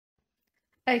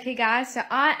Okay, guys, so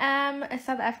I am a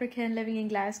South African living in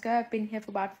Glasgow. I've been here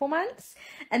for about 4 months,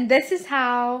 and this is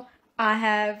how I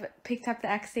have picked up the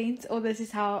accent, or this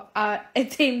is how I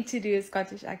attempt to do a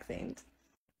Scottish accent.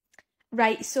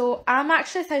 Right, so I'm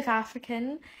actually South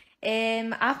African.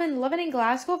 I've been living in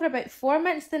Glasgow for about 4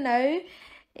 months now.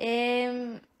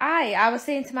 I was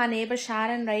saying to my neighbour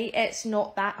Sharon, right, it's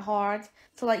not that hard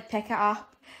to like pick it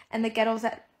up, and the girls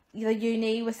at the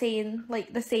uni were saying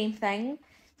like the same thing.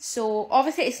 So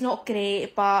obviously it's not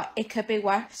great, but it could be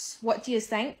worse. What do you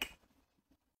think?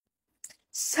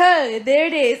 So there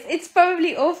it is. It's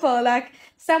probably awful. Like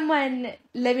someone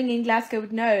living in Glasgow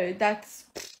would know that's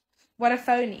what a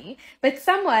phony. But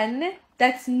someone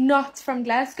that's not from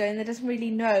Glasgow and that doesn't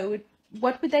really know,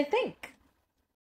 what would they think?